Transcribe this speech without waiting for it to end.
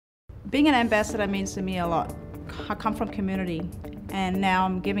Being an ambassador means to me a lot. I come from community and now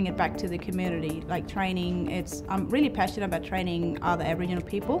I'm giving it back to the community, like training. I'm really passionate about training other Aboriginal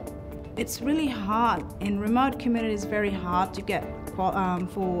people. It's really hard. In remote communities, it's very hard to get for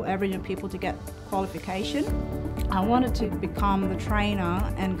Aboriginal people to get qualification. I wanted to become the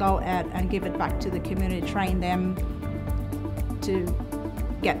trainer and go out and give it back to the community, train them to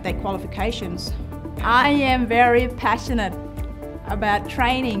get their qualifications. I am very passionate about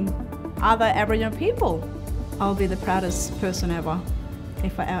training other Aboriginal people. I'll be the proudest person ever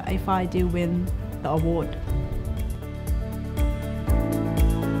if I do win the award.